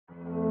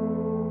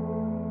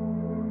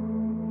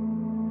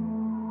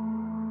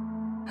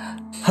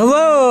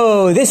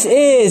Hello, this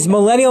is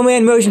Millennial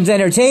Man Motions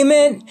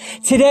Entertainment.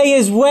 Today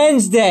is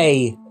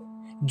Wednesday,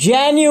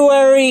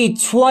 January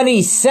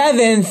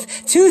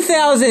 27th,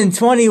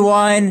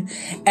 2021.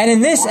 And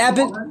in this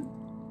episode...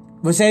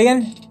 What's that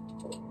again?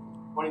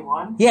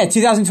 21? Yeah,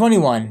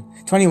 2021.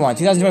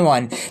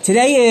 2021.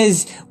 Today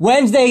is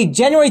Wednesday,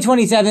 January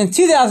 27th,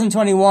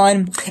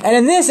 2021. And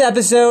in this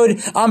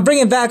episode, I'm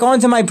bringing back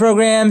onto my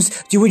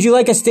programs. Would you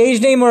like a stage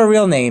name or a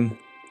real name?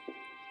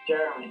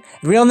 Jeremy.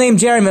 Real name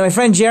Jeremy. My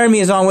friend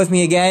Jeremy is on with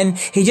me again.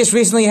 He just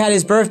recently had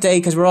his birthday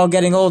because we're all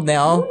getting old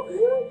now.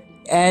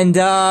 And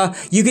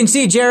you can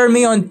see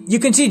Jeremy on two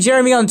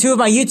of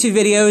my YouTube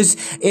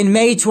videos in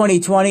May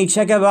 2020.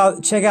 Check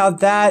out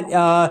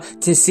that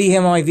to see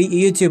him on my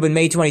YouTube in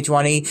May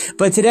 2020.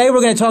 But today we're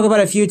going to talk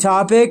about a few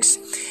topics.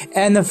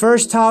 And the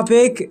first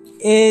topic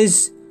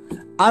is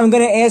I'm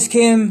going to ask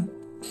him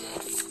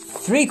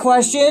 3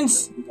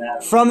 questions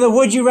from the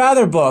Would You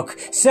Rather book.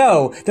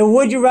 So, the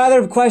Would You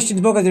Rather questions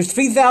book, there's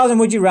 3,000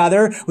 Would You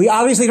Rather. We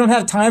obviously don't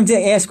have time to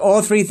ask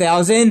all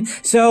 3,000.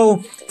 So,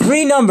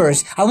 3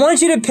 numbers. I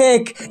want you to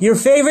pick your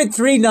favorite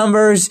 3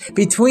 numbers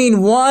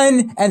between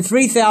 1 and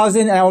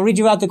 3,000, and I will read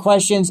you out the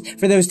questions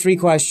for those 3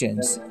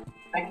 questions.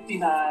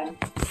 69.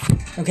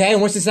 Okay,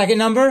 and what's the second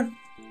number?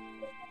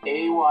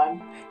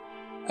 81.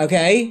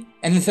 Okay,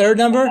 and the third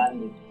number?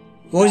 90.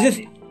 What was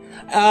it?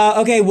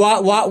 Okay, why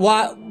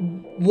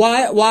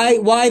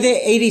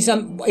the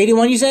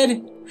 81 you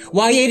said?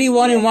 Why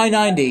 81 and why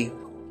 90?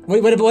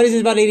 What is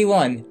it about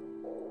 81?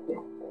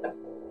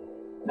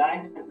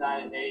 90 is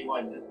 9 and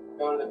 81. Just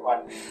go to the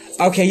question.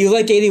 Okay, you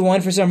like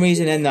 81 for some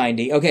reason and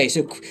 90. Okay,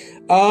 so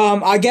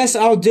I guess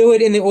I'll do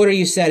it in the order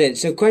you said it.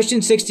 So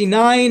question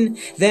 69,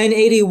 then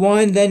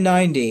 81, then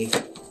 90.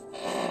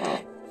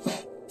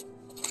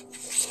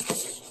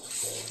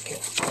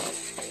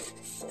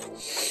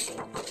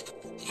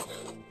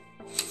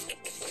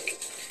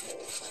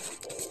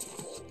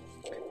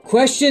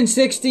 Question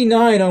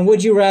 69 on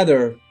Would You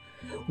Rather.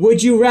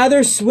 Would you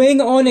rather swing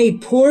on a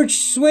porch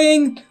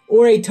swing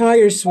or a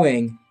tire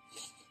swing?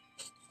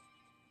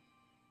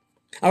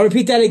 I'll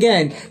repeat that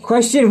again.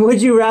 Question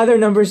Would You Rather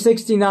number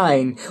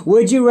 69.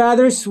 Would you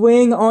rather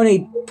swing on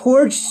a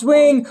porch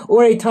swing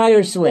or a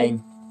tire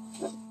swing?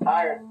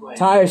 Tire swing.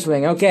 Tire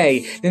swing,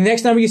 okay. The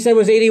next number you said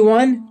was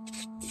 81?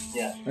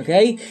 Yeah.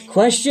 Okay.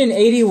 Question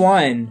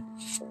 81.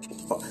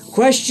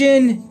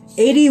 Question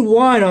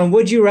 81 on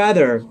Would You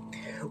Rather.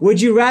 Would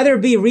you rather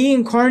be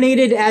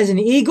reincarnated as an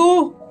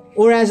eagle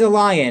or as a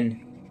lion?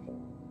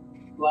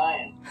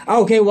 Lion.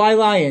 Oh, okay, why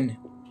lion?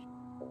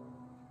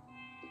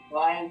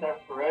 Lions are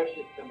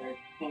ferocious and they're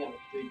king of the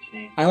food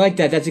chain. I like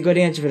that. That's a good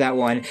answer for that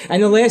one.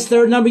 And the last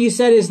third number you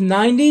said is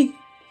 90?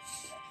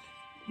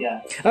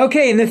 Yeah.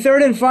 Okay, and the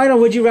third and final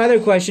Would You Rather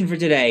question for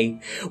today.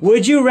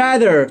 Would you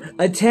rather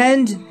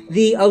attend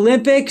the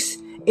Olympics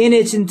in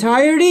its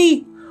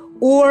entirety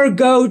or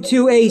go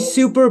to a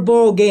Super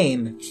Bowl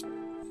game?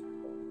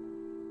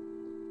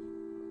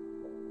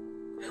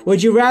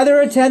 Would you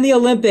rather attend the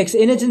Olympics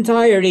in its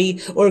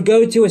entirety or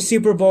go to a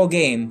Super Bowl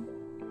game?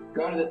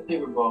 Go to the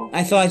Super Bowl.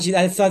 I thought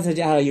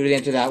how you would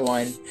answer that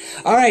one.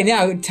 All right,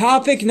 now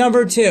topic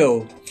number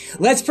 2.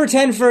 Let's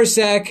pretend for a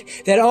sec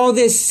that all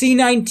this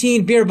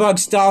C-19 beer bug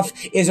stuff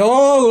is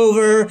all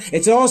over.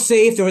 It's all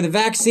safe. There were the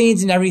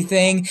vaccines and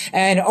everything,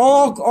 and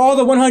all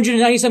the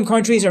 190 some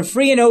countries are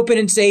free and open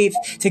and safe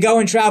to go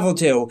and travel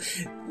to.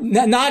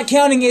 Not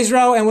counting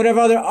Israel and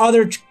whatever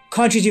other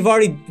countries you've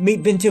already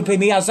been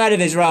to outside of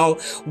Israel.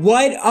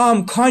 What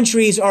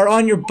countries are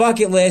on your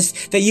bucket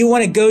list that you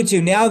want to go to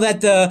now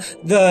that the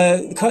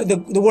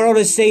world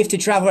is safe to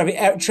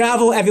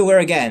travel everywhere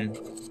again?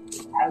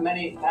 How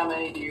many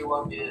do you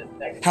want me to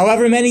take?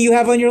 However many you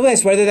have on your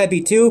list, whether that be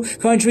 2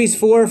 countries,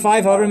 4 or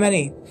 5, however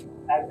many.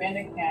 I've been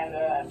to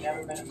Canada. I've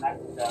never been to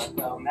Mexico.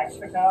 So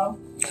Mexico.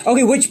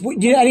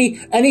 Okay,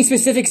 any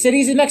specific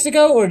cities in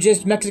Mexico or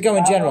just Mexico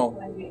in general?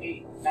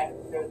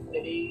 Mexico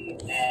City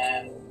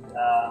and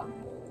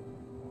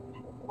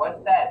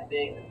what's that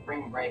big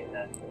spring break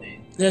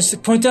destination? There's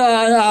Punta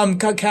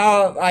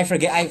I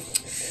forget.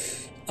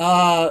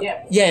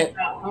 Yeah.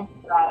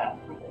 Punta.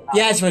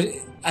 Yeah, that's what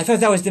I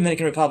thought that was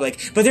Dominican Republic.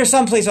 But there's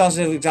some place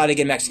also we've got to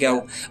get in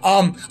Mexico.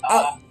 I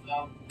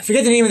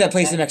forget the name of that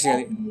place in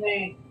Mexico.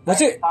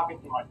 What's it? Talking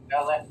too much.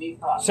 Let me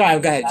talk. Sorry,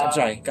 go ahead. I'm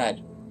sorry. Go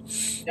ahead.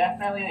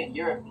 Definitely a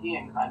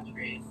European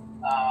country.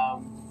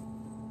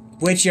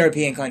 Which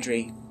European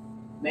country?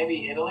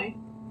 Maybe Italy.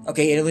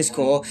 Okay, Italy's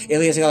cool.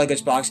 Italy has a lot of good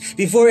spots.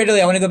 Before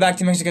Italy, I want to go back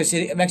to Mexico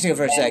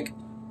for a sec.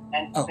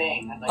 And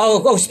Spain.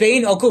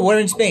 Spain? Oh, cool. We're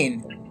in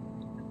Spain.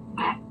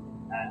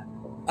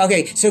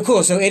 Okay, so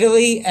cool. So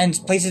Italy and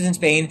places in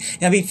Spain.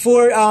 Now,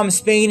 before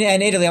Spain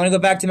and Italy, I want to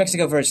go back to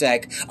Mexico for a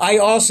sec. I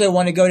also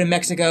want to go to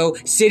Mexico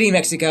City,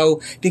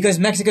 Mexico, because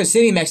Mexico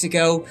City,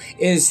 Mexico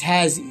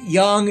has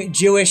young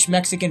Jewish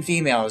Mexican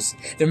females.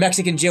 They're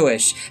Mexican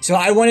Jewish. So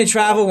I want to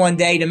travel one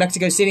day to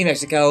Mexico City,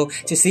 Mexico,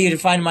 to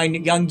find my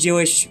young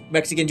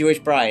Mexican Jewish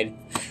bride.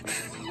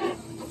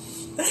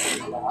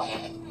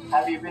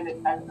 Have you been to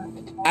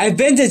Texas? I've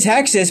been to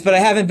Texas, but I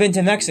haven't been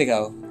to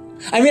Mexico.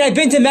 I mean, I've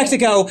been to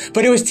Mexico,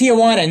 but it was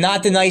Tijuana,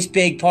 not the nice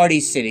big party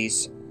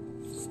cities.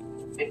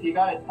 If you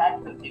go to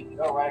Texas, you can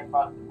go right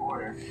across the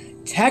border.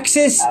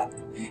 Texas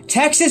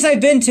I've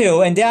been to,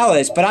 and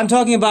Dallas, but I'm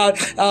talking about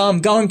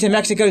going to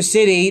Mexico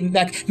City,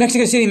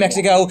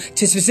 Mexico,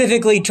 to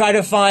specifically try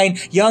to find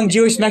young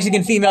Jewish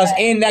Mexican females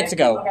in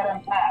Mexico. Look at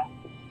them pass.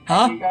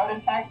 Huh? If you go to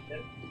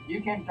Texas,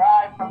 you can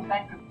drive from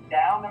Texas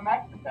down to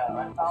Mexico.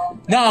 That's all.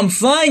 No, I'm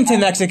flying to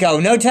Mexico.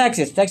 No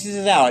Texas. Texas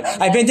is out.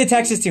 I've been to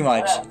Texas too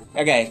much.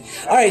 Okay.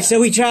 All right. So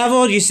we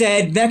traveled. You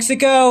said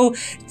Mexico,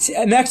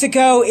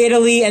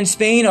 Italy, and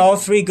Spain. All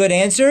three good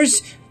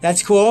answers.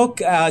 That's cool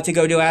to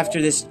go to after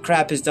this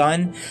crap is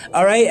done.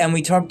 All right. And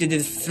we talked to the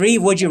 3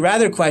 would you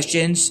rather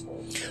questions.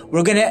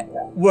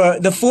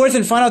 The fourth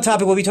and final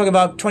topic, we'll be talking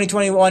about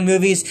 2021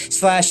 movies /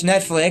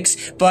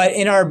 Netflix, but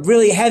in our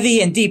really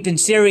heavy and deep and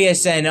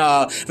serious and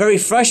very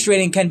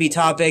frustrating can be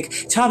topic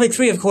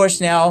 3, of course,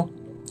 now.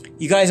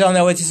 You guys all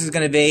know what this is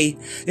going to be.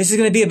 This is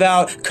going to be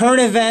about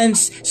current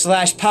events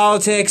 /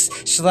 politics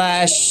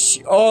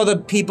 / all the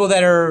people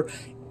that are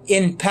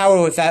in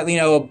power with that,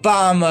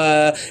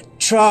 Obama,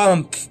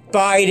 Trump,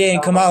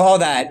 Biden, Kamala, all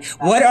that.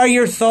 What are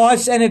your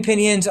thoughts and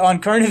opinions on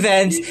current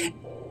events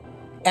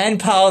and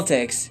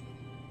politics?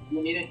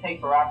 You need to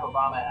take Barack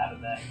Obama out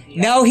of that.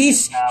 No,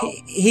 he's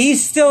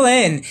still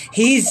in.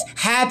 He's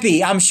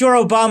happy. I'm sure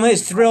Obama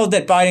is thrilled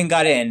that Biden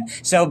got in.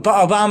 So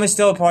Obama's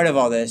still a part of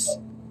all this.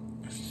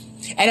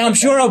 And I'm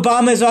sure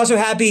Obama is also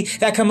happy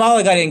that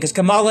Kamala got in, because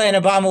Kamala and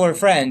Obama were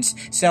friends.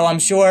 So I'm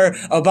sure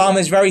Obama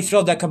is very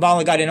thrilled that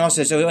Kamala got in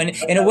also. So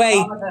in a way,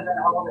 Obama doesn't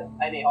hold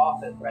any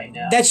office right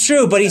now. That's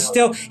true, but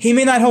he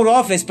may not hold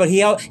office, but he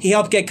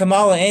helped get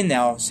Kamala in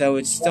now. So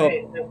it's still.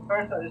 Wait,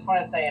 first, I just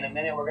want to say, in a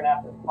minute we're gonna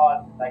have to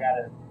pause because I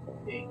gotta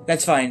see.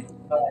 That's fine.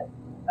 But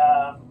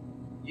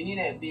you need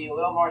to be a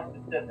little more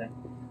specific.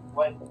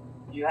 What,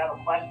 do you have a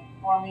question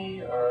for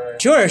me, or?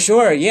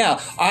 Sure, yeah.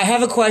 I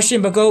have a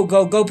question, but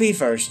go pee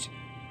first.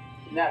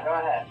 No, go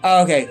ahead.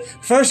 Oh, okay.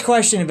 First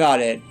question about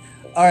it.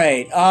 All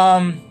right.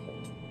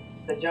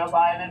 So Joe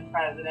Biden is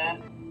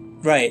president.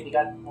 Right. He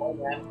got sworn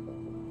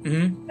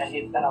in. And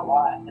he's done a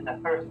lot. In the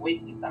first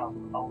week, he's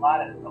done a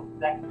lot of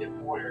executive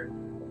orders.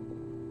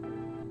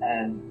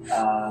 And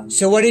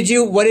so what did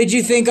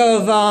you think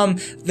of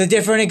the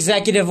different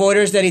executive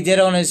orders that he did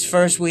on his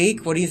first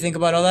week? What do you think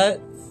about all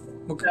that?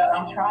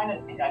 I'm trying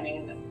to think. I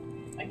mean,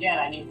 again,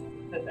 I need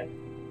specifics.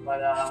 But,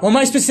 well,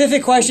 my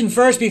specific question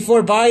first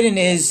before Biden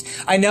is,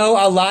 I know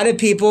a lot of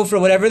people, for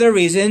whatever their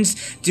reasons,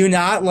 do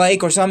not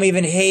like, or some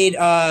even hate,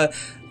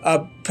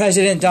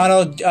 President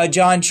Donald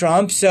John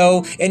Trump.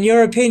 So, in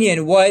your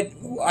opinion,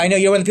 I know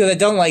you're one of the people that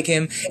don't like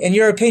him. In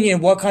your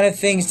opinion, what kind of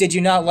things did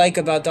you not like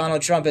about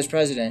Donald Trump as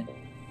president?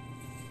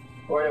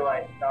 Where do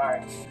I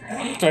start?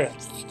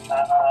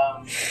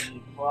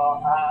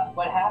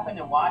 What happened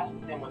in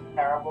Washington was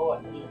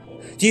terrible.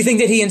 Do you think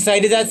that he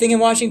incited that thing in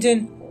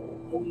Washington?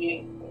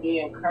 He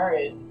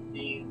encouraged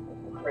these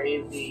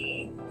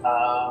crazy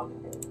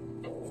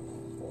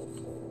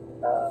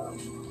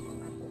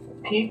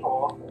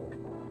people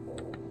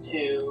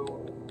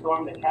to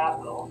storm the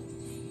Capitol.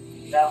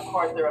 Now, of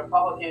course, the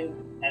Republicans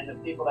and the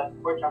people that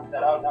support Trump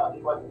said, "Oh no,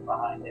 he wasn't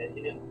behind it.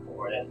 He didn't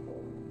support it."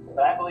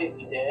 But I believe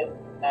he did,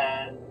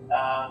 and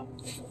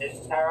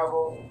it's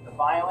terrible, the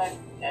violence,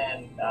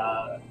 and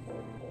a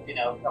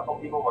couple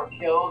people were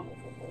killed.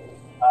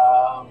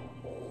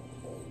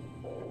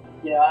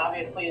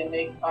 Obviously it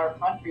makes our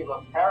country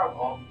look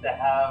terrible to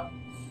have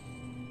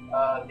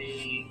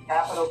the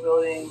Capitol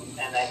building,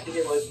 and I think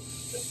it was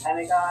the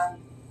Pentagon,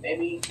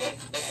 maybe,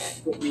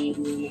 to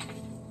be,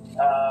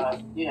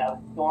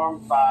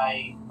 stormed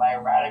by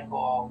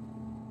radical,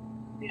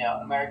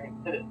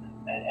 American citizens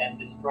and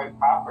destroy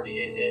property.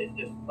 It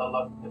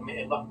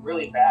looked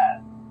really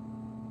bad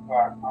for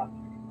our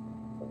country.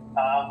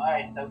 All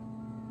right, so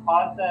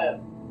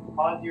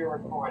pause your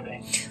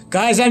recording.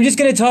 Guys, I'm just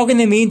going to talk in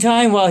the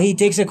meantime while he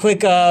takes a quick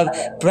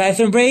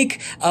bathroom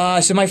break.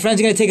 So my friends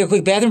are going to take a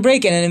quick bathroom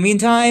break, and in the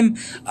meantime,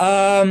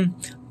 I'm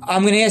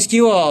going to ask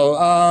you all,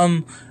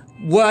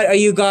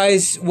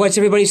 what's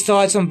everybody's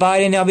thoughts on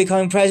Biden now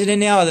becoming president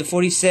now, the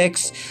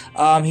 46,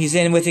 he's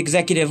in with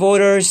executive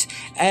orders,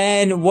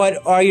 and what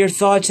are your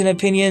thoughts and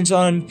opinions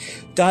on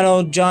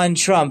Donald John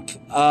Trump?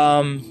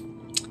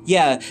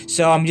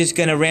 So I'm just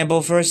going to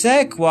ramble for a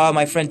sec while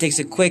my friend takes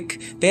a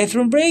quick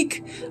bathroom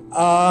break.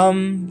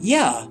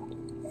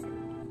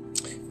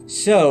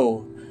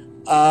 So,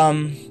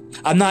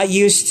 I'm not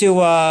used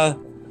to,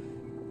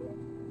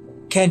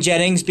 Ken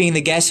Jennings being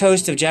the guest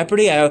host of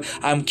Jeopardy.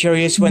 I'm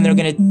curious when they're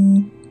gonna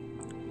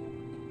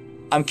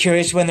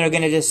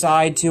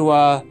decide to,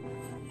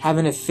 have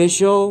an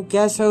official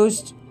guest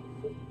host.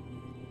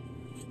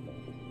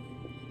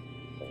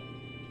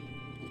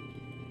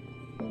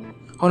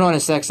 Hold on a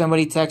sec.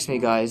 Somebody text me,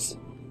 guys.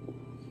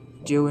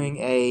 Doing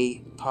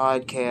a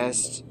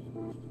podcast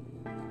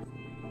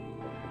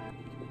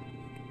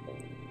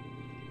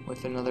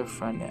with another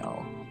friend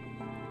now.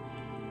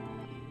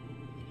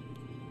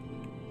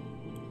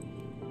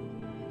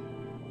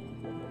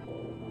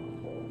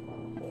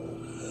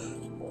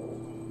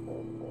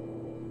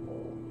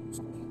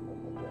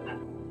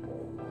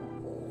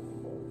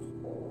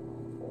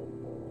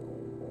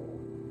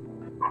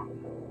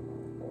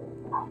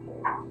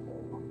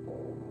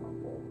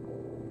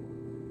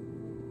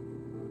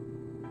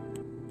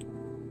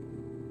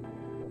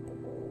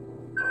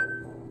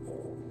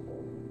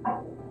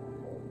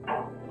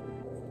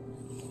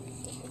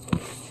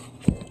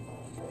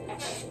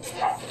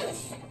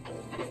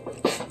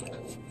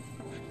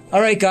 All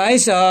right,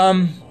 guys.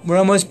 We're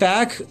almost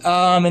back.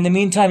 In the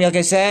meantime, like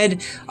I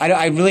said,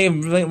 I really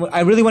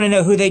want to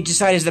know who they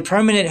decide is the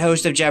permanent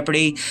host of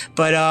Jeopardy.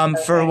 But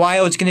for a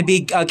while, it's going to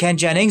be Ken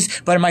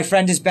Jennings. But my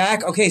friend is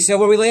back. Okay, so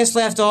where we last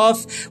left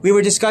off, we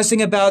were discussing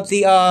about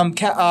the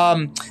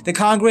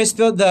Congress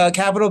build, the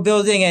Capitol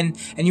building, and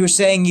you were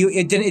saying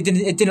it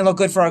didn't look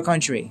good for our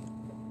country.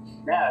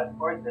 Yeah, of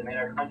course. I mean,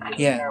 our country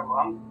is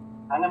terrible.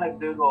 I'm going to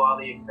Google all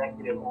the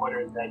executive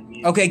orders that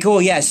he... Okay,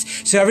 cool, yes.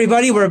 So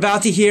everybody, we're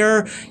about to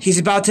hear, he's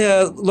about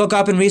to look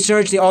up and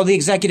research all the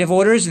executive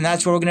orders, and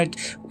that's what we're going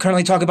to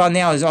currently talk about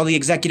now, is all the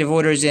executive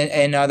orders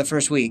in the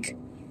first week.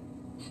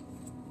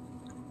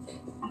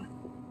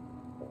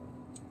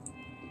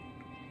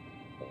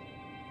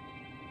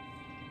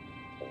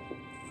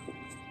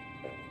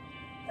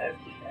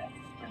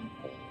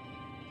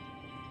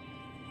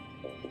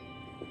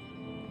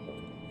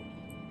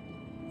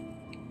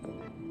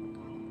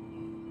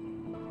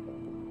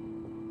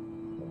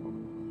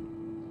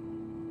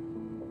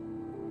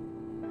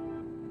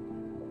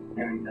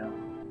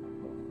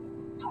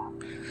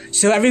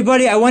 So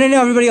everybody, I want to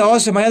know, everybody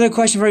also, my other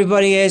question for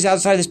everybody is,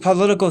 outside of this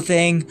political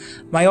thing,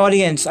 my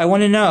audience, I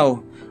want to know,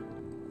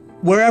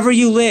 wherever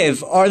you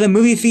live, are the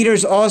movie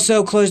theaters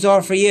also closed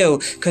off for you?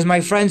 Because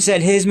my friend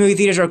said his movie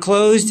theaters are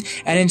closed,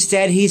 and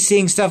instead he's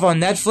seeing stuff on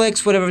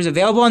Netflix, whatever is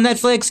available on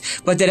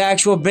Netflix, but that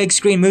actual big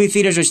screen movie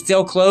theaters are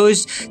still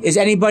closed. Is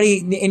anybody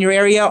in your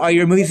area, are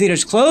your movie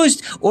theaters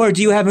closed, or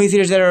do you have movie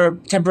theaters that are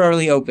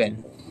temporarily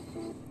open?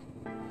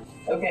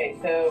 Okay,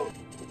 so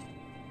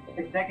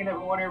executive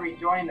order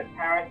rejoining the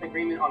Paris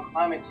Agreement on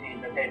climate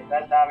change. Okay, so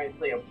that's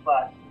obviously a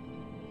plus.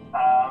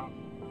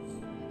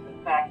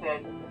 The fact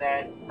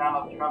that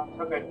Donald Trump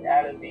took us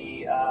out of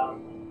the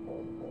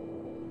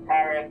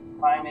Paris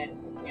climate,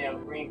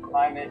 green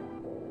climate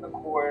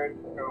accord,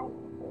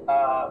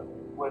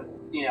 was,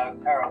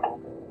 terrible,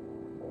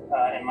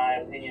 in my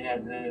opinion,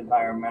 as an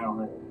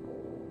environmentalist.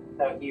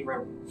 So he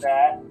reversed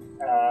that.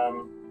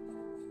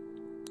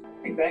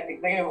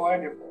 Executive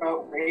order to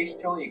promote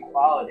racial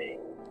equality.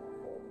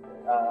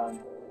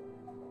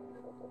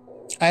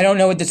 I don't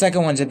know what the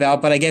second one's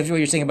about, but I get what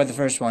you're saying about the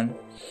first one.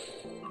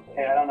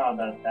 Okay, I don't know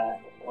about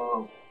that.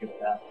 We'll skip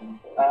that one.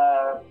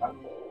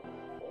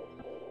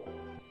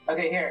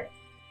 Okay, here.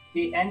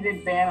 He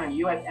ended ban on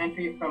U.S.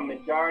 entry from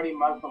majority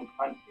Muslim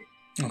countries.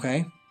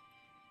 Okay.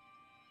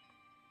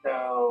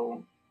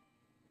 So,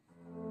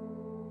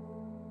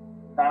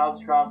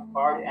 Donald Trump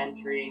barred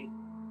entry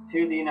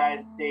to the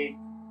United States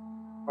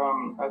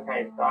from...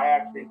 Okay, so I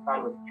actually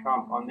side with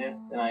Trump on this,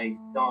 and I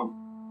don't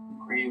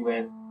agree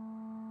with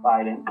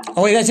Biden.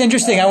 Oh wait, that's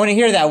interesting. I want to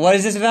hear that. What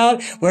is this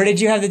about? Where did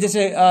you have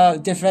the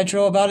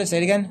differential about it? Say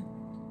it again.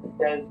 It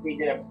says he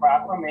did a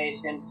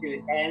proclamation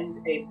to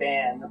end a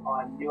ban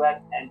on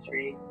U.S.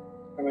 entry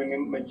from a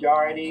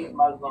majority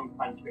Muslim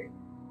country.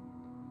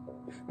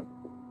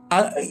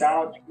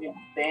 Donald Trump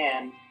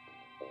banned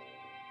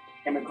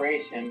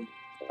immigration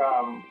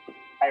from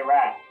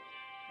Iraq.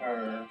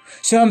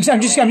 So I'm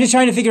just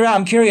trying to figure out.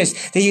 I'm curious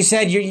that you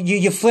said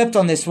you flipped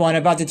on this one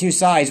about the two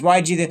sides. Why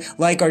did you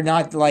like or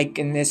not like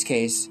in this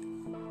case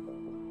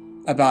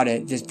about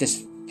it? No,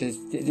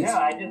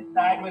 I just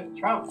side with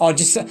Trump. Oh,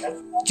 just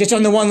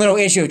on the one little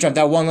issue of Trump,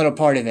 that one little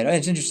part of it. Oh,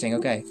 it's interesting.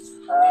 Okay.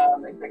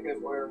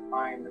 Executive order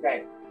fine.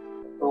 Okay.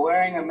 So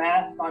wearing a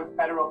mask on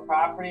federal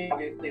property,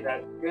 obviously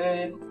that's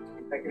good.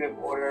 Executive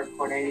order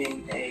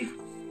coordinating a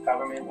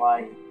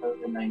government-wide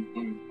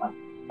COVID-19 response.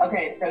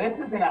 Okay, so this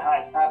has been a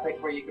hot topic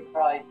where you could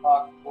probably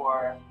talk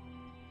for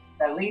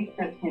at least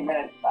 15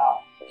 minutes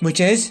about. Which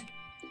is?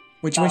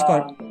 Which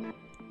part?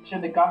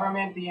 Should the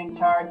government be in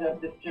charge of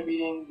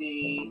distributing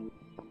the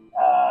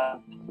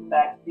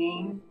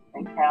vaccines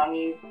in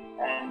counties,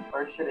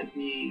 or should it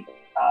be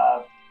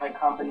by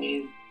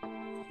companies,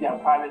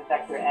 private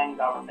sector and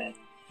government?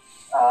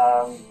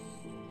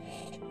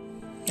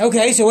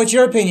 Okay, so what's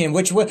your opinion?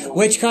 Which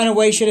kind of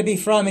way should it be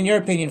from, in your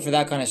opinion, for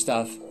that kind of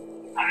stuff?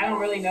 I don't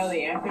really know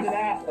the answer to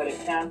that, but it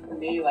sounds to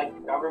me like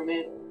the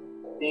government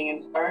being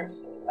in charge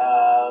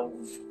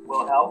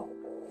will help.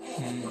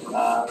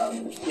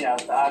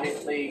 So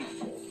obviously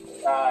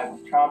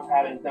Trump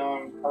had his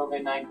own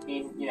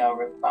COVID-19,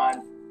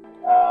 response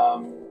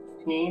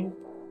team,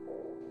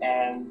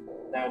 and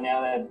so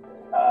now that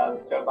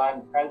Joe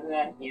Biden's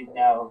president, he's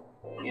now,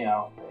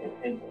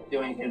 is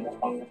doing his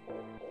own,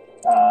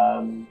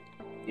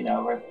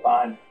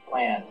 response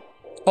plan.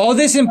 All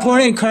this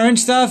important current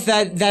stuff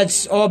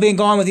that's all being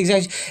gone with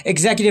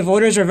executive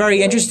orders are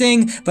very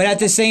interesting, but at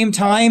the same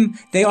time,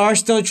 they are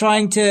still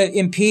trying to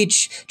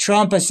impeach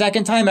Trump a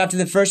second time after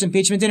the first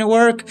impeachment didn't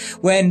work,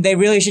 when they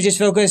really should just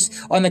focus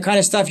on the kind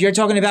of stuff you're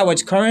talking about,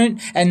 what's current,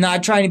 and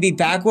not trying to be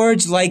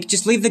backwards. Like,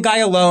 just leave the guy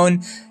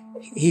alone.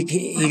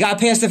 He got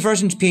past the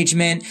first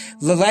impeachment.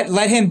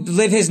 Let him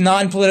live his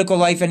non-political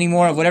life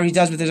anymore of whatever he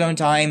does with his own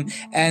time,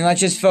 and let's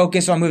just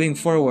focus on moving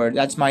forward.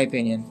 That's my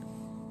opinion.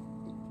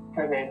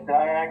 Okay, so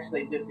I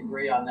actually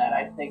disagree on that.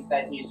 I think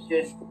that it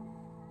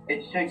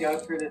should go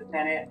through the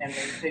Senate, and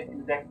they should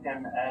convict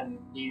him, and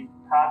he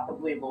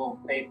possibly will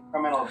face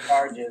criminal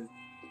charges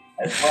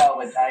as well,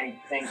 which I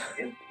think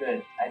is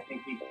good.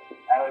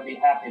 I would be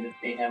happy to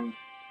see him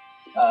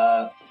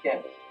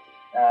get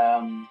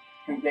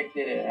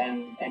convicted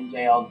and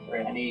jailed for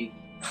any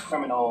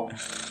criminal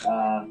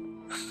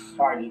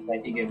charges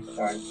that he gets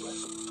charged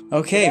with.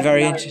 Okay, So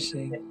very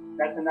interesting.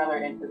 That's another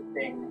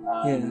interesting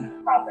Yeah.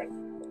 topic.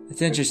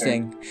 It's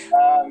interesting.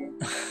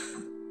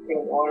 Could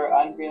order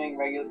unveiling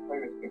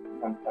regulatory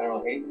restrictions on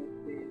federal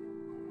agencies.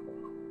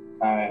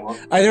 All right. Well,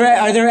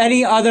 Are there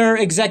any other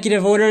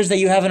executive orders that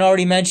you haven't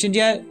already mentioned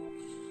yet?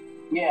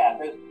 yeah,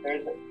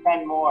 there's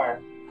 10 more.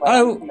 But Oh.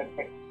 I'm just gonna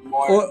pick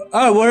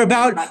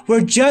more.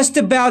 We're just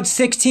about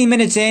 16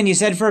 minutes in. You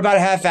said for about a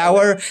half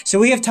hour, so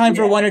we have time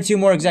for Yeah. one or two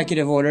more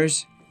executive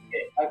orders.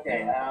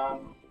 Okay.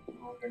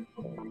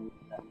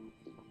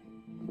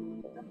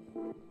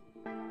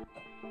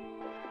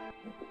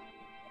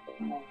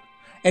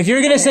 If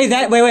you're gonna say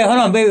that, wait, hold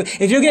on, wait.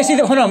 If you're gonna say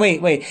that, hold on,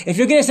 wait. If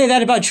you're gonna say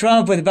that about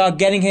Trump, about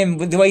getting him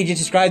the way you just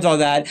described all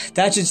that,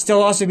 that should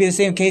still also be the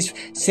same case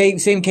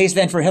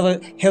then for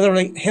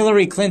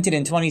Hillary Clinton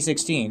in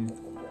 2016.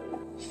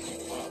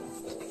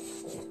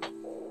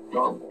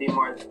 Well,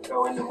 Seymour,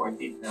 go into more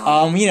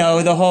detail. You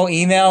know, the whole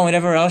email, and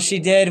whatever else she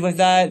did with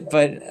that,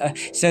 but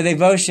so they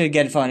both should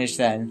get punished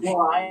then.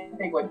 Well, I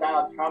think what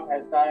Donald Trump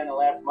has done in the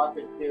last month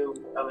or two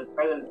of his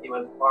presidency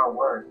was far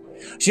worse.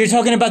 So you're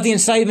talking about the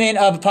incitement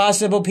of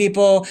possible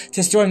people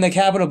to storm the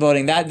Capitol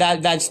building,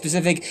 that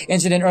specific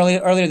incident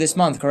earlier this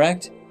month,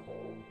 correct?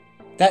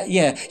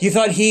 You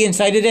thought he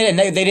incited it, and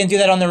they didn't do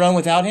that on their own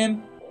without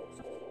him?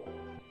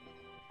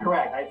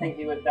 Correct. I think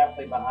he was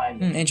definitely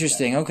behind it.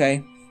 Interesting.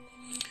 Okay.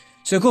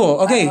 So cool.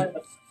 Okay.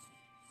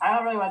 I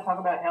don't really want to talk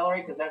about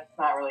Hillary because that's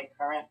not really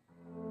current,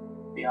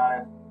 to be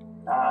honest.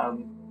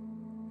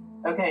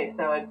 Okay,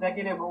 so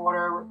executive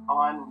order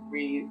on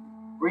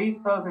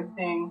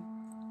refocusing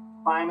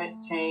climate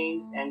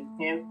change and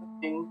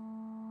canceling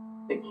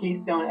the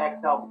Keystone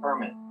XL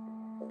permit.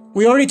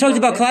 We already talked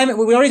about climate.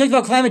 We already talked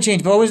about climate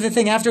change. But what was the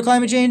thing after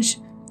climate change?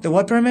 The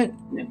what permit?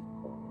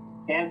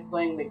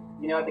 Canceling the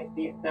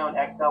Keystone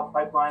XL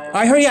pipeline is?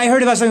 I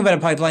heard about something about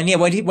a pipeline. Yeah.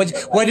 What did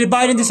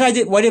Biden decide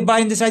to? What did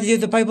Biden decide to do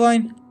with the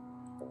pipeline?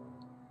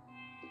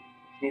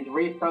 He's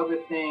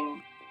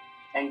refocusing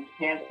and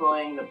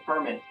canceling the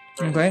permit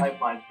for Okay. the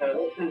pipeline.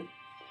 So this is.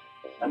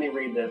 Let me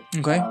read this.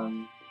 Okay.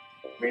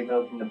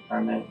 Revoking the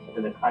permit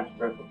for the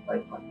controversial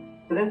pipeline.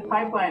 So this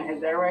pipeline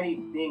is already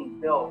being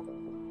built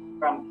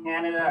from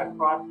Canada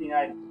across the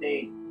United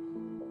States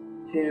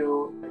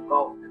to the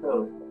Gulf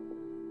Coast.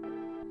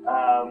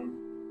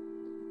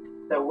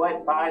 So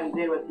what Biden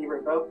did was he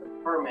revoked the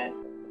permit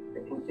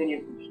to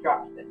continue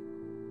construction.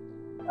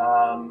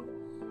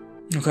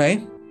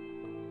 Okay.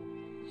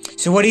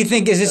 So what do you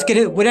think? Is this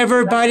gonna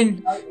whatever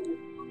Biden?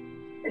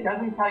 It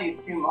doesn't tell you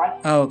too much.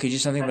 Oh, okay,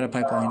 just something about a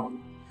pipeline.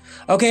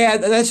 Okay,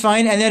 that's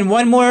fine. And then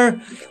one more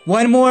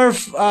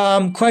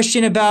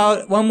question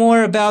about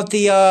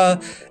the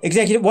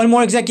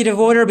executive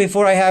order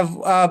before I have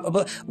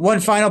one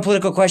final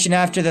political question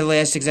after the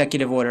last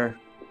executive order.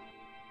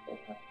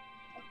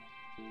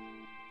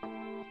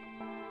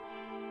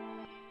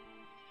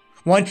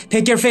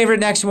 Pick your favorite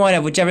next one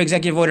of whichever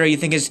executive order you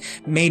think is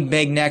made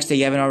big next that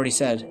you haven't already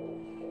said.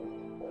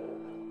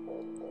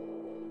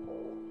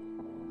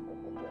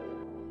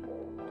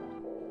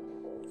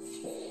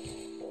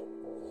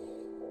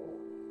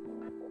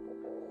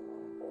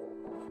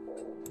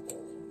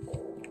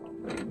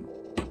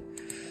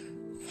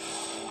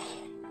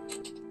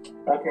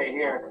 Okay,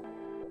 here.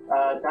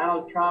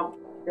 Donald Trump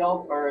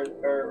built or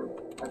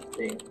let's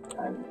see.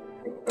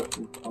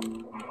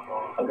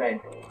 Okay,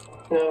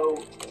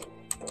 so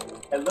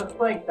it looks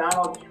like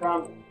Donald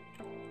Trump,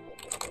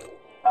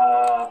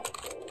 I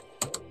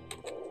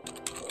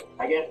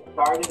guess,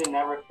 started and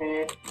never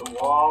finished the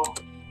wall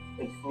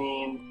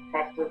between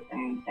Texas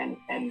and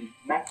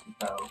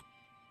Mexico.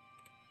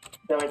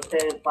 So it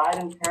says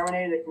Biden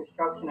terminated the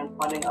construction and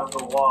funding of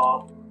the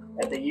wall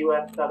at the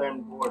U.S.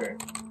 southern border.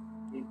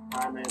 These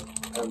comments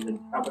of the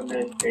Trump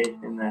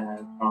administration that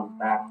has drawn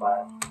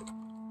backlash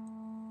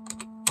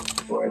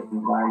for its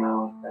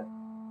environmental effects.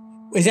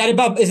 Is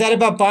that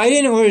about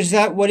Biden, or is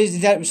that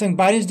something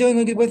Biden's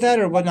doing with that,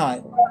 or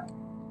whatnot?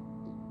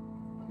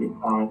 These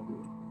comments.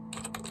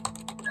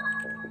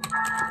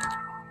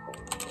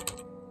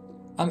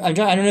 I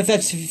don't know if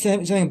that's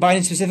something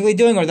Biden's specifically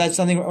doing, or that's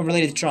something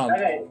related to Trump.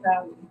 Okay,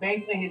 so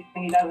basically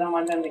he doesn't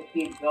want them to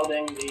keep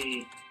building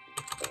the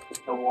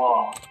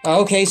wall.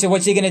 Oh, okay, so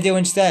what's he gonna do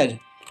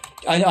instead?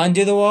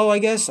 Undo the wall, I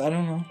guess? I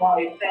don't know. Well,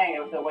 he's saying it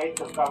was a waste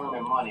of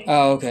government money.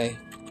 Oh, okay.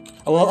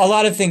 Well, a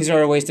lot of things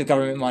are a waste of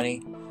government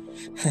money.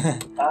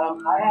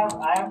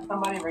 I have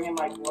somebody ringing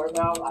my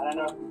doorbell. I don't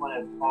know if you want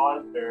to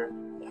pause or...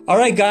 All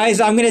right,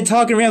 guys, I'm gonna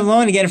talk and ramble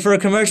on again for a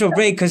commercial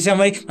break because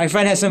my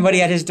friend has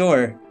somebody at his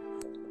door.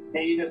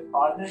 Can you just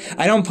pause it?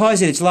 I don't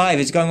pause it. It's live.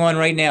 It's going on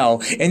right now.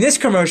 In this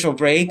commercial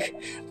break,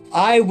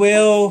 I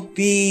will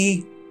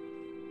be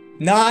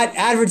not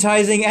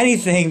advertising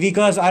anything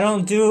because I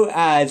don't do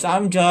ads. I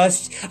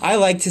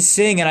like to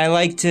sing and I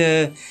like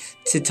to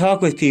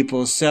talk with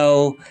people.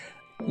 So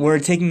we're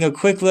taking a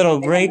quick little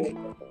break.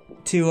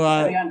 We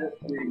understand,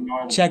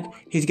 ignore them. check.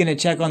 He's gonna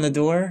check on the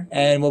door,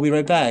 and we'll be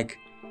right back.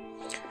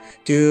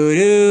 Do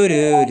do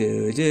do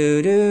do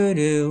do do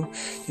do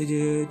do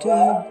do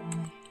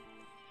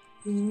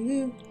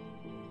do.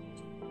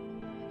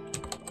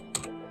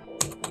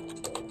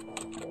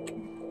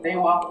 They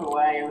walked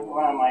away. It was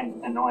one of my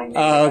annoying.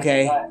 Oh,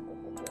 okay.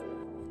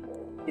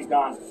 Keep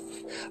going.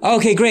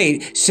 Okay,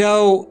 great.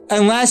 So,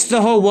 unless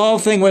the whole wall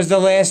thing was the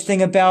last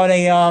thing about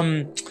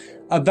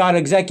about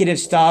executive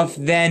stuff,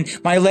 then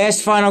my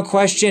last final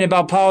question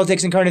about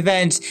politics and current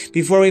events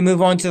before we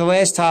move on to the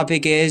last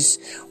topic is,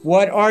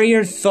 what are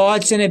your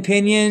thoughts and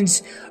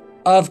opinions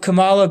of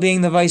Kamala being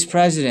the vice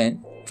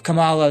president?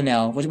 Kamala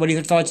now. What are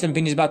your thoughts and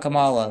opinions about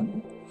Kamala?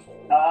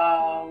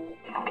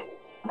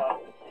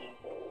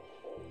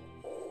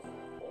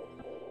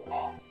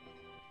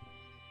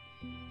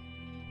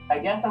 I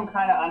guess I'm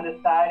kind of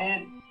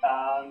undecided.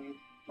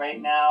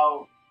 Right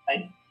now,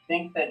 I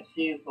think that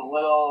she's a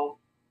little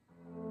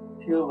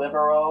too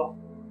liberal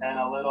and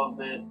a little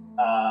bit,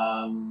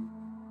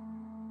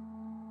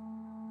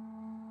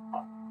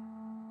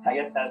 I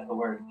guess that's the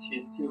word.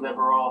 She's too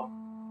liberal,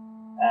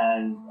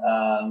 and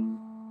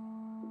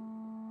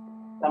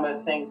some of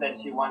the things that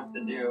she wants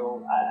to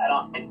do, I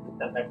don't think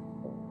specific.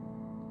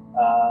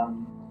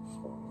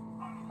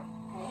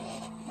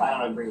 I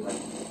don't agree with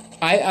it.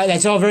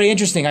 That's all very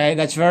interesting.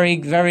 That's very,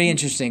 very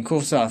interesting.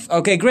 Cool stuff.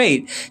 Okay,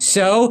 great.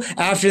 So,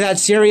 after that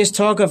serious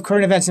talk of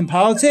current events and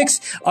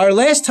politics, our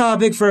last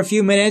topic for a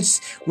few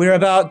minutes, we're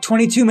about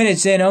 22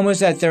 minutes in,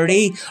 almost at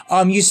 30.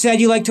 You said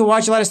you like to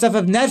watch a lot of stuff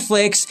of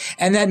Netflix,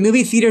 and that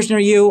movie theaters near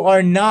you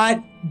are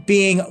not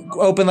being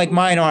open like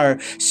mine are.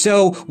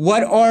 So,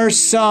 what are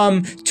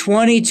some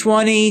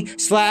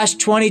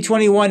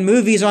 2020/2021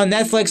 movies on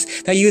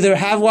Netflix that you either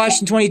have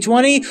watched in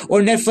 2020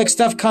 or Netflix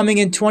stuff coming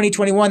in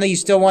 2021 that you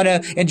still want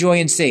to enjoy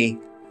and see?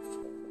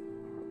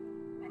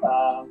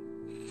 Well,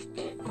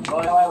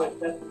 I was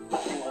just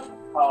watching what's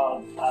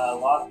called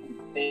Lost in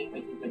Space,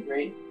 which is a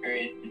great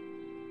series.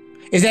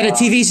 Is that a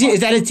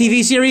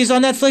TV series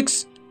on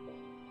Netflix?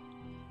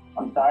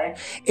 I'm sorry?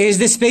 Is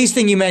the space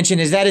thing you mentioned,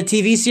 is that a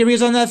TV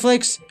series on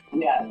Netflix?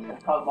 Yeah,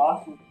 it's called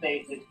Lost in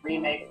Space. It's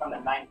remake from the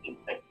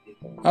 1960s.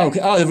 Oh, okay.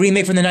 Oh, the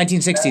remake from the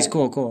 1960s.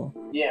 Cool.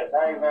 Yeah,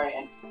 very, very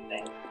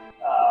interesting.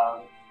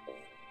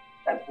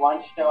 That's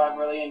one show I've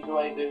really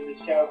enjoyed.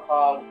 There's a show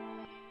called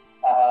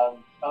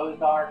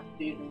Ozark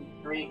Season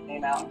 3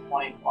 came out in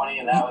 2020,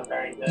 and that was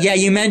very good. Yeah,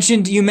 you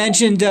mentioned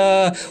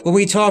when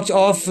we talked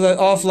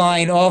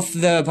offline, off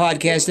the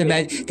podcast,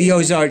 about the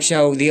Ozark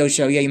show, the O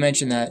show. Yeah, you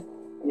mentioned that.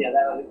 Yeah,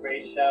 that was a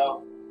great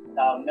show.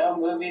 No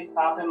movies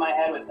pop in my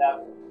head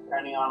without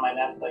turning on my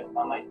Netflix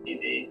on my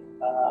TV.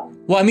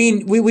 Well, I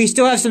mean, we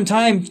still have some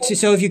time,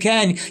 so if you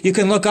can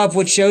look up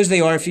what shows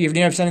they are if you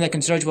have something that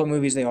can search what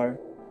movies they are.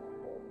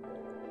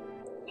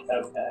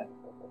 Okay.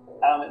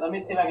 Let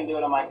me see if I can do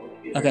it on my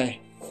computer. Okay.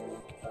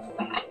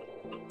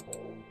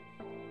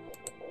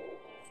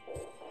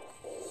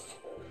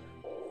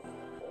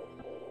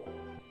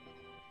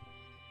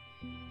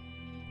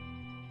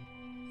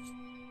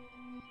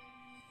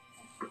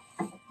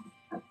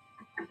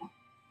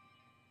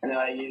 I know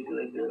I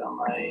usually do it on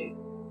my.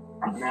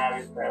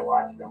 Obviously, I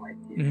watch it on my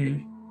TV. Mm-hmm.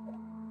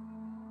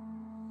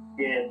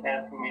 Yeah, it's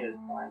asking me to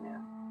sign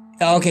in.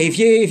 Okay, if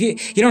you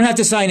don't have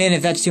to sign in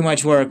if that's too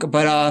much work,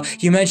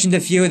 but you mentioned a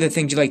few of the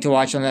things you like to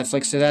watch on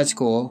Netflix, so that's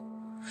cool.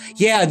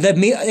 Yeah, the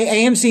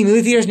AMC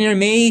movie theaters near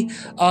me,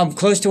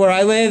 close to where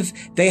I live,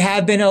 they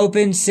have been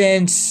open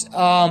since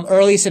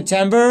early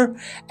September,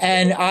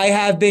 and I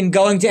have been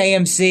going to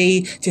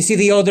AMC to see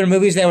the older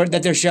movies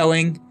that they're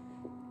showing,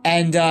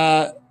 and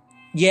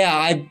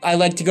yeah, I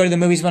like to go to the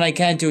movies when I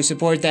can to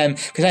support them,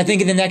 because I think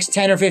in the next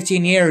 10 or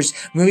 15 years,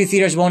 movie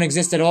theaters won't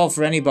exist at all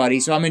for anybody.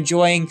 So I'm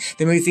enjoying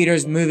the movie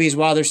theaters movies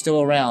while they're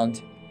still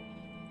around.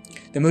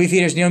 The movie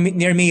theaters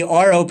near me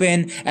are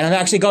open, and I'm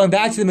actually going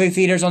back to the movie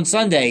theaters on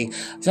Sunday.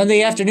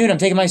 Sunday afternoon, I'm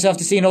taking myself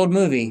to see an old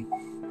movie.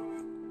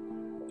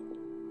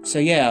 So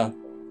yeah.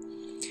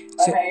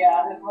 Okay,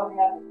 yeah, I'm just looking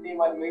up to see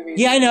what movies.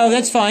 Yeah, I know,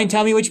 that's fine.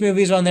 Tell me which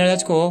movie's on there,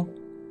 that's cool.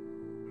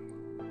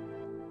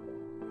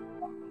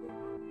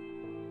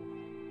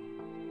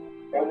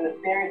 There was a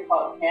series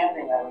called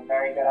Camping that was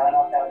very good. I don't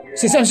know if that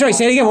was your... I'm sorry,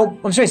 say it again.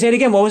 I'm sorry, say it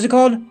again. What was it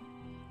called?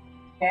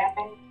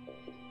 Camping?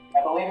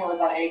 I believe it was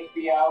on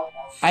HBO.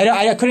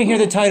 I couldn't hear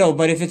the title,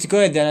 but if it's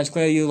good, then it's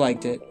clear you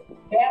liked it.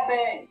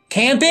 Camping!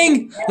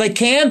 Camping? Like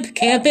camp?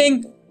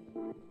 Camping?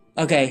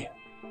 Okay.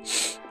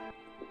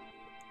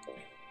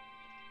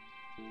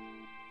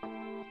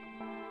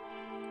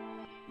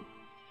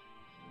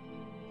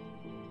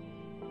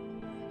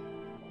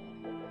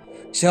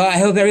 So I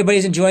hope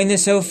everybody's enjoying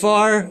this so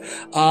far.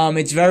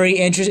 It's very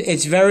interesting.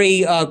 It's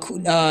very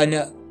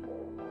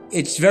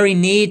it's very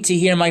neat to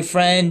hear my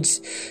friend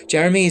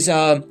Jeremy's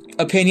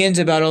opinions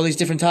about all these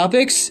different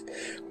topics.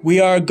 We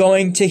are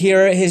going to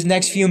hear his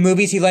next few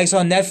movies he likes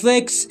on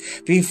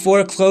Netflix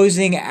before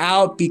closing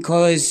out,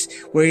 because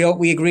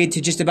we agreed to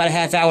just about a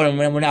half hour and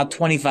we're now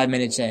 25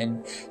 minutes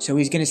in. So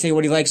he's going to say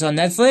what he likes on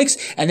Netflix,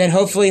 and then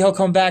hopefully he'll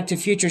come back to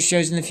future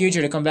shows in the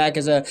future to come back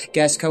as a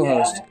guest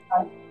co-host.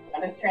 Yeah, I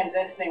just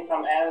transitioning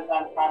from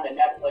Amazon Prime to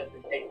Netflix.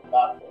 It takes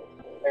about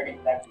 30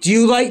 seconds. Do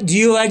you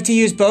like to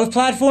use both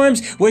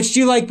platforms? Which do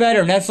you like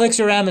better,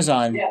 Netflix or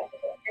Amazon? Yeah,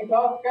 they're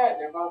both good.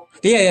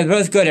 Yeah, they're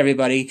both good,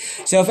 everybody.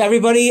 So if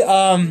everybody,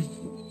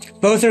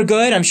 both are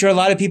good. I'm sure a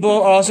lot of people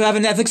also have a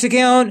Netflix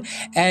account,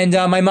 and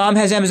my mom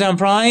has Amazon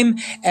Prime.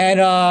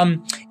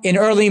 And in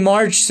early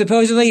March,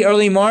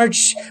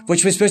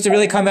 which was supposed to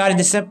really come out in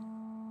December.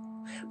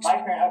 My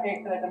turn.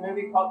 Okay, so there's a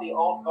movie called The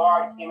Old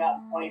Guard. It came out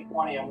in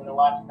 2020. I'm going to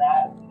watch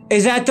that.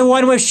 Is that the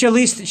one with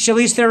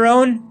Charlize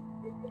Theron?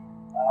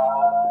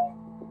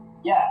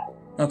 Yeah.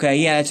 Okay,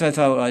 yeah, that's what I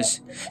thought it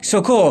was.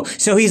 So cool.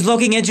 So he's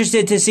looking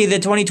interested to see the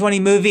 2020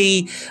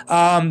 movie,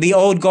 The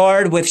Old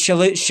Guard with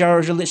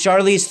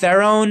Charlize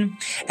Theron.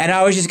 And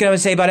I was just going to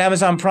say about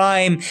Amazon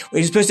Prime, it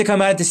was supposed to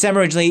come out at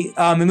December originally.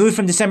 It moved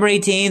from December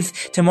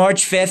 18th to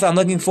March 5th. I'm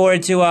looking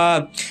forward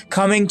to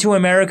Coming to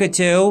America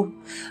 2.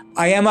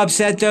 I am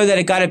upset, though, that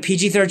it got a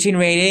PG-13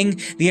 rating.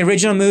 The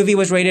original movie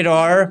was rated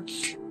R.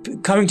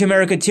 Coming to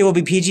America 2 will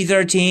be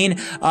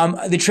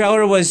PG-13. The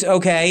trailer was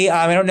okay.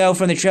 I don't know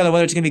from the trailer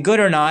whether it's going to be good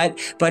or not,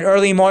 but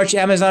early March,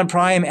 Amazon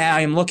Prime,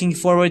 I am looking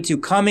forward to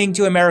Coming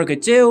to America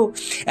 2.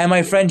 And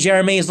my friend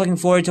Jeremy is looking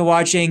forward to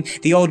watching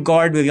The Old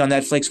Guard movie on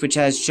Netflix, which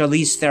has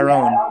Charlize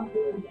Theron.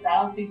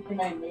 I don't see too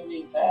many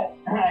movies that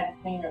I've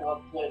seen that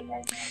look good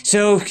right now.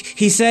 So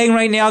he's saying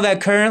right now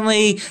that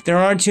currently there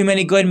aren't too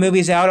many good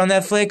movies out on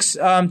Netflix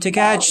to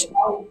catch.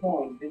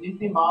 Did you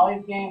see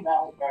Molly's Game? That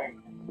was very good.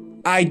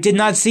 I did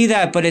not see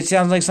that, but it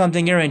sounds like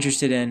something you're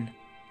interested in.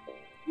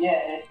 Yeah,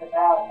 it's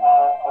about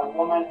a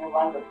woman who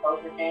runs a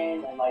poker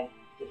game and like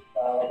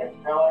a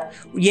thriller.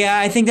 Yeah,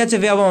 I think that's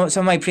available on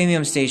some of my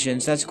premium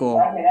stations. That's cool.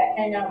 Okay, that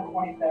came out in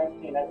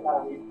 2017. That's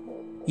not a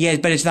recent. Yeah,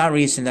 but it's not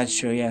recent. That's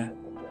true. Yeah.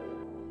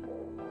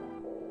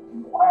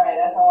 All right,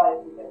 that's all I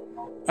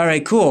see. All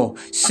right, cool.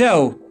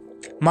 So,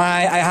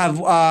 my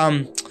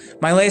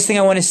last thing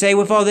I want to say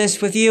with all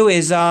this with you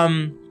is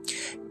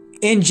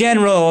in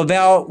general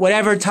about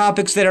whatever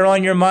topics that are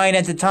on your mind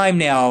at the time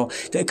now.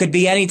 It could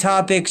be any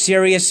topic,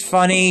 serious,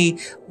 funny,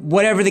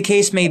 whatever the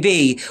case may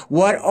be.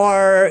 What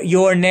are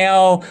your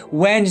now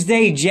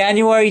Wednesday,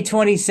 January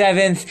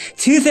 27th,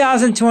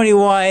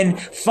 2021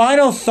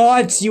 final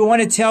thoughts you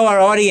want to tell our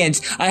audience?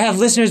 I have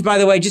listeners, by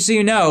the way, just so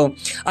you know.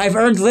 I've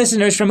earned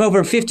listeners from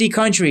over 50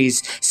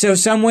 countries. So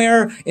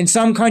somewhere in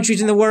some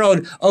countries in the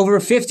world, over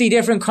 50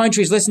 different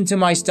countries listen to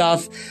my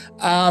stuff.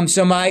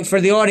 For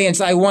the audience,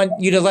 I want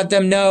you to let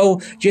them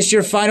know just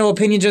your final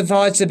opinions and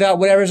thoughts about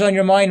whatever's on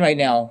your mind right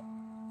now.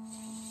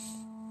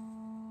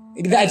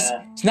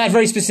 It's not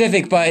very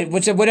specific, but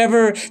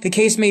whatever the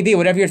case may be,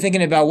 whatever you're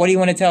thinking about, what do you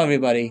want to tell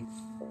everybody?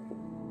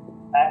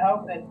 I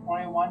hope that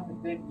 21's a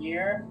good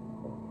year,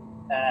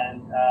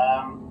 and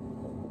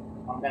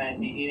I'm gonna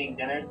be eating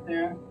dinner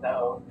soon.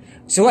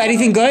 So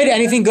anything good?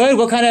 Anything good?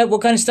 What kind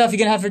of stuff you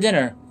gonna have for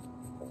dinner?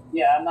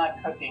 Yeah, I'm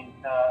not cooking,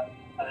 so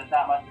there's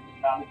not much.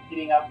 I'm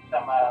heating up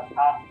some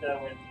pasta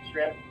with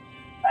shrimp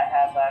I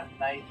had last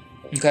night.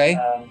 Okay.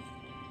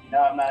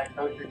 No, I'm not a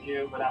kosher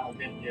Jew, but I'm a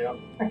good Jew.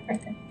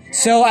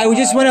 So I would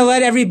just want to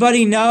let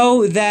everybody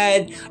know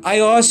that I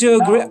also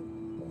agree.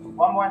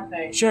 One more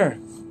thing. Sure.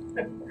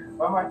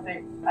 One more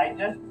thing. I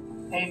just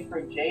paid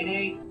for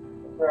JDate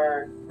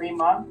for 3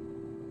 months,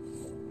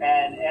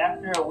 and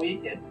after a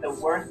week, it's the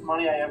worst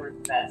money I ever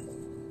spent.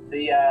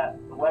 The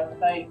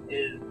website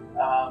is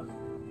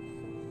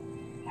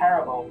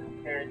terrible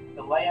compared.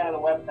 The layout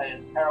of the website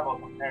is terrible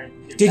compared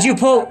to. Did you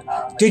pull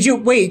out? Did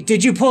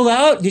you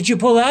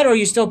pull out, or are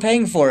you still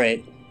paying for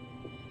it?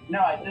 No,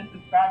 I just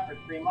subscribed for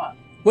 3 months.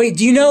 Wait,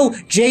 do you know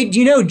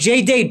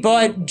JDate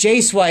bought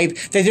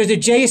JSwipe? There's a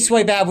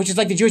JSwipe app, which is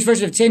like the Jewish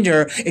version of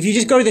Tinder. If you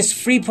just go to this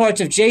free parts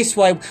of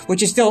JSwipe,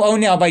 which is still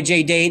owned now by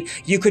JDate,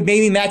 you could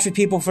maybe match with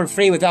people for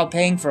free without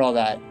paying for all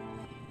that.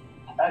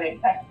 Okay,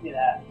 text me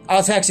that.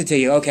 I'll text it to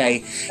you.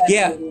 Okay.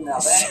 Yeah.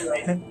 But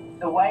anyway,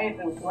 the way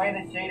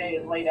that JDate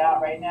is laid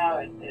out right now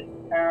is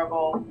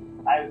terrible.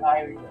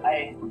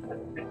 I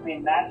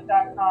between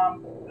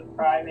Match.com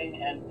subscribing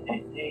and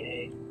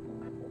JDate.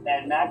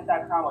 And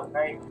Match.com was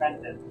very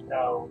expensive,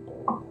 so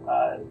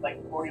it's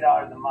like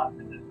 $40 a month.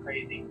 This is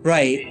crazy.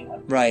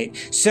 Right.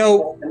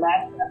 So the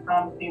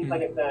Match.com seems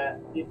like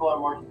people are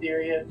more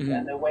serious,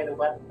 and the way the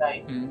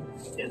website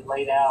is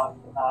laid out,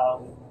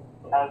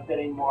 I was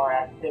getting more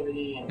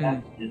activity,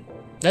 and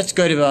that's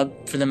good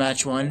for the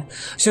Match one.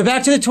 So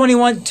back to the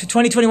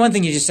 2021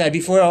 thing you just said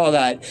before all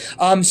that.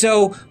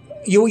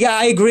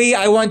 I agree.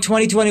 I want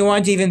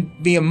 2021 to even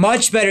be a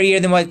much better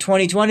year than what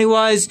 2020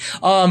 was.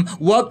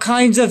 What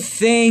kinds of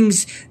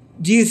things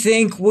do you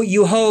think what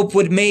you hope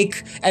would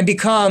make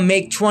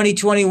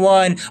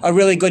 2021 a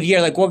really good year?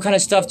 Like, what kind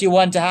of stuff do you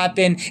want to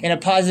happen in a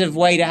positive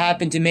way to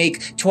happen to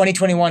make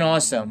 2021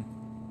 awesome?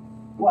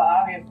 Well,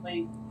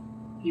 obviously,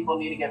 people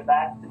need to get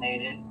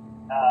vaccinated.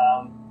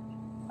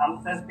 I'm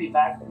supposed to be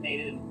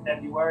vaccinated in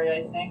February,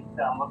 I think,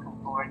 so I'm looking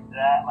forward to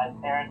that. My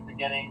parents are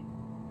getting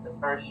the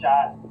first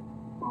shot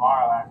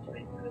tomorrow,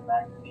 actually, for the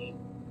vaccine.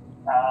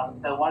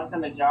 So once the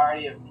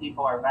majority of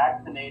people are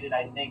vaccinated,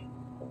 I think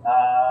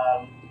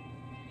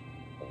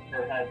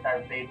they're going to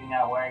start phasing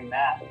out wearing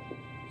masks.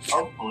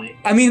 Hopefully.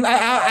 I mean,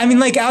 I mean,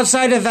 like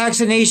outside of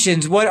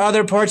vaccinations, what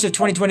other parts of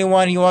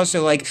 2021 you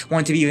also like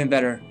want to be even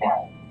better?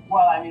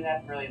 Well, I mean,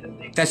 that's really the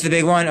big. That's the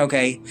big one.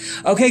 Okay.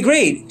 Okay,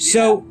 great.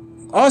 So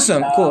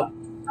awesome, cool.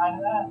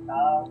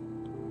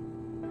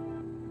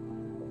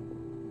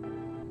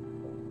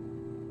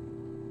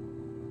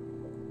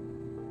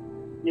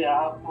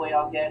 Yeah, hopefully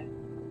I'll get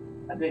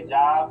a good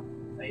job,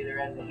 either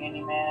as a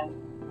handyman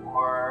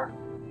or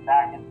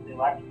back into the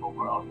electrical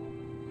world,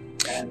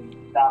 and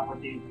stop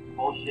with these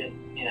bullshit,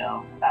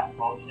 not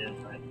bullshit,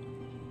 but,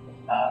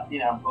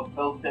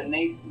 both that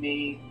makes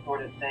me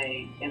sort of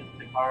say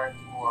Instacart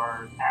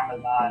or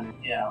Amazon,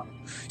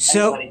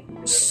 So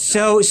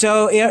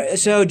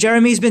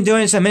Jeremy's been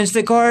doing some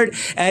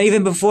Instacart, and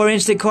even before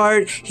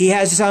Instacart, he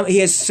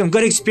has some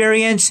good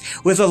experience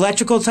with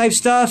electrical type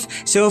stuff.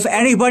 So if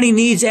anybody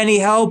needs any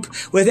help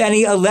with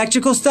any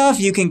electrical stuff,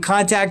 you can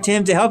contact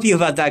him to help you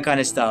about that kind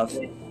of stuff.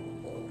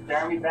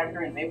 Jeremy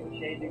Becker in Maple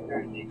Shade, New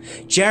Jersey.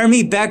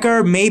 Jeremy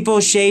Becker,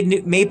 Maple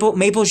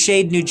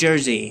Shade, New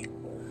Jersey.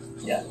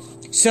 Yeah.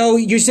 So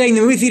you're saying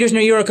the movie theaters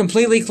near you are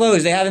completely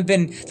closed? They haven't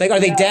been are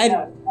they dead?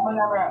 No.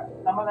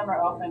 Some of them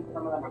are open,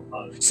 some of them are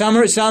closed.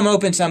 Some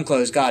open, some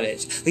closed. Got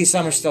it. At least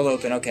some are still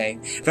open. Okay.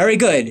 Very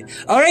good.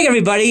 All right,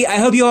 everybody. I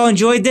hope you all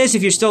enjoyed this.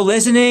 If you're still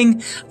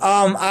listening,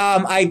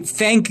 I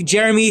thank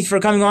Jeremy for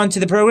coming on to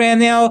the program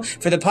now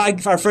for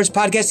our first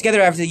podcast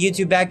together after the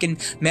YouTube back in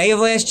May of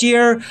last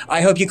year.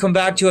 I hope you come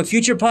back to a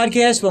future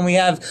podcast when we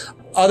have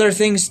other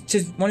things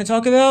to want to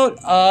talk about.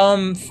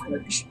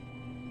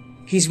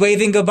 He's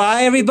waving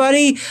goodbye,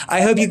 everybody.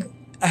 I hope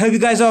you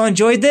guys all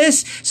enjoyed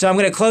this. So I'm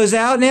going to close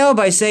out now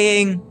by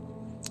saying,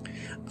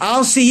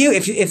 I'll see you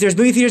if there's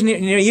movie theaters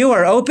near you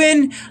are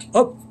open.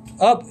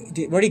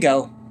 Where'd he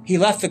go? He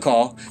left the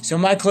call. So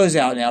my close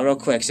out now real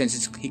quick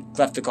since he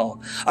left the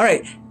call. All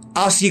right.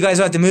 I'll see you guys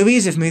at the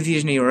movies if movie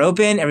theaters near you are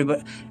open.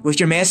 Everybody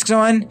with your masks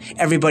on.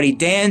 Everybody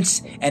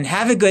dance and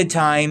have a good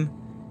time.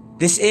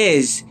 This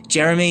is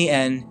Jeremy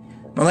and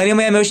Millennial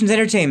Man Motions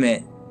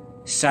Entertainment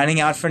signing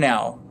out for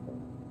now.